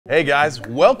Hey guys,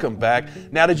 welcome back.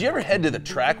 Now, did you ever head to the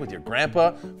track with your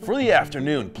grandpa for the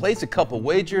afternoon, place a couple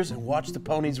wagers, and watch the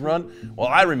ponies run? Well,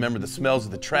 I remember the smells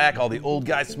of the track, all the old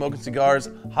guys smoking cigars,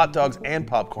 hot dogs, and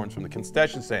popcorns from the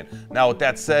concession stand. Now, with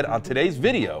that said, on today's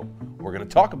video, we're going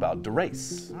to talk about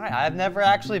DeRace. All right, I've never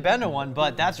actually been to one,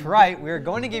 but that's right. We're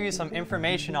going to give you some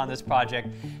information on this project,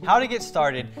 how to get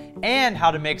started, and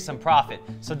how to make some profit.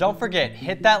 So don't forget,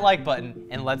 hit that like button,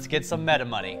 and let's get some meta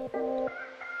money.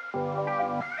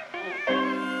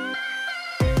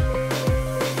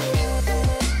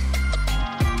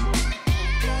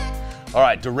 All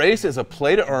right, DeRace is a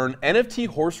play-to-earn NFT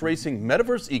horse racing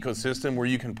metaverse ecosystem where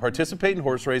you can participate in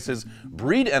horse races,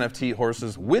 breed NFT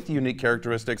horses with unique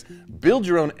characteristics, build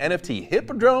your own NFT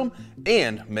hippodrome,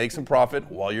 and make some profit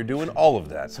while you're doing all of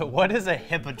that. So what is a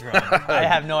hippodrome? I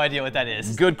have no idea what that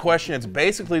is. Good question. It's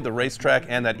basically the racetrack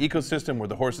and that ecosystem where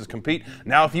the horses compete.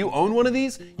 Now, if you own one of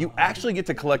these, you actually get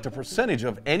to collect a percentage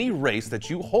of any race that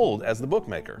you hold as the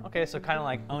bookmaker. Okay, so kind of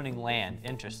like owning land.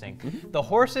 Interesting. The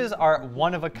horses are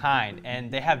one of a kind,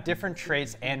 and they have different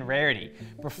traits and rarity,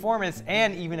 performance,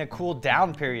 and even a cool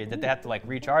down period that they have to like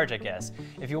recharge, I guess.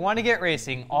 If you want to get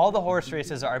racing, all the horse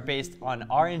races are based on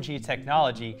RNG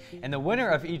technology, and the winner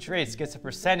of each race gets a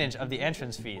percentage of the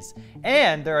entrance fees.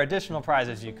 And there are additional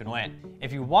prizes you can win.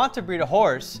 If you want to breed a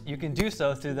horse, you can do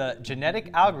so through the genetic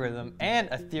algorithm and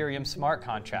Ethereum smart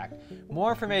contract.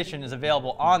 More information is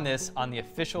available on this on the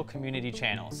official community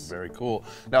channels. Very cool.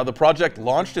 Now, the project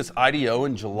launched its IDO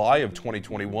in July of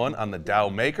 2021 on the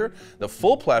DAO Maker. The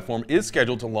full platform is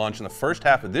scheduled to launch in the first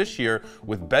half of this year,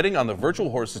 with betting on the virtual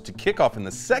horses to kick off in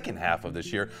the second half of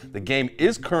this year. The game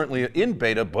is currently in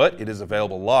beta, but it is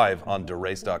available live on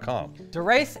DeRace.com.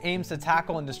 DeRace aims to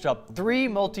tackle and disrupt 3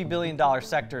 multi-billion-dollar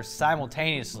sectors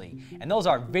simultaneously, and those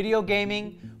are video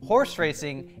gaming, horse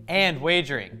racing, and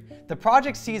wagering. The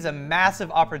project sees a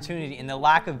massive opportunity in the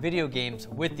lack of video games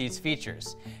with these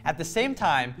features. At the same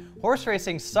time, horse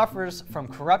racing suffers from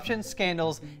corruption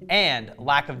scandals and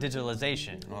lack of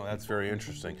digitalization. Oh, that's very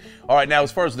interesting. All right, now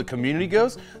as far as the community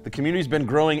goes, the community's been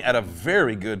growing at a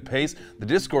very good pace. The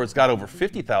Discord's got over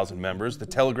 50,000 members, the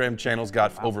Telegram channel's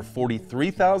got over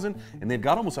 43,000, and they've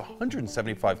got almost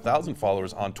 175,000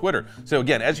 followers on Twitter. So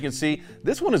again, as you can see,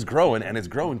 this one is growing, and it's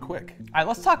growing quick. All right,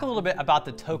 let's talk a little bit about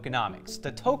the tokenomics.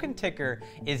 The token ticker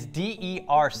is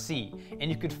DERC, and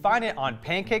you could find it on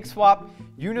PancakeSwap,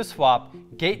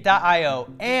 Uniswap,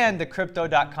 Gate.io, and the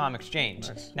Crypto.com exchange.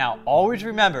 Nice. Now, always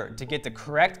remember to get the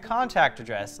correct contract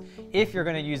address if you're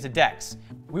going to use the DEX.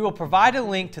 We will provide a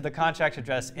link to the contract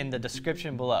address in the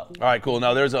description below. All right, cool.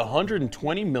 Now, there's a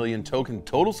 120 million token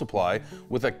total supply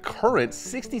with a current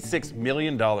 $66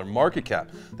 million market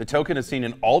cap. The token has seen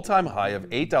an all-time high of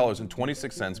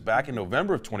 $8.26 back in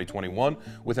November of 2021,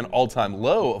 with an all-time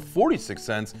low of 46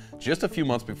 cents just a few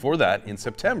months before that in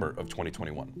September of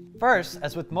 2021. First,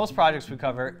 as with most projects we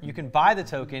cover, you can buy the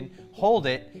token, hold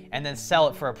it, and then sell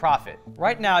it for a profit.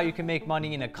 Right now, you can make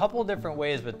money in a couple different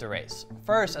ways with DeRace.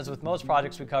 First, as with most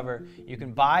projects we cover, you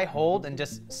can buy, hold, and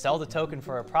just sell the token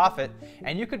for a profit,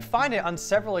 and you could find it on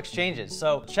several exchanges.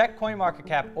 So check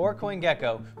CoinMarketCap or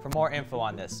CoinGecko for more info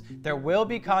on this. There will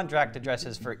be contract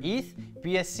addresses for ETH,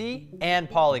 BSC, and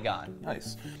Polygon.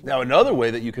 Nice. Now, another way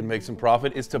that you can make some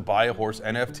profit is to buy a horse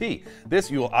NFT.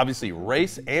 This, you will obviously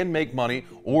race and make money,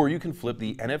 or you can flip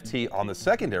the NFT on the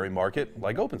secondary market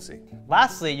like OpenSea.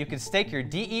 Lastly, you can stake your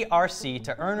DERC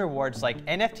to earn rewards like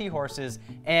NFT horses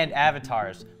and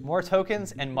avatars, more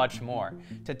tokens, and much more.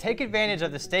 To take advantage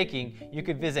of the staking, you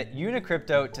could visit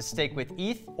Unicrypto to stake with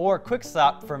ETH or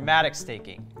QuickSwap for MATIC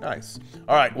staking. Nice.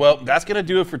 All right, well, that's going to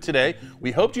do it for today.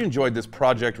 We hope you enjoyed this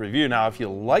project review. Now, if you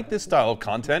like this style of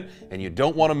content and you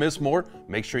don't want to miss more,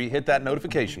 make sure you hit that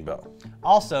notification bell.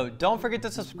 Also, don't forget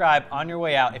to subscribe on your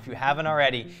way out if you haven't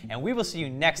already, and we will see you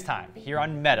next time here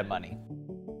on Meta Money.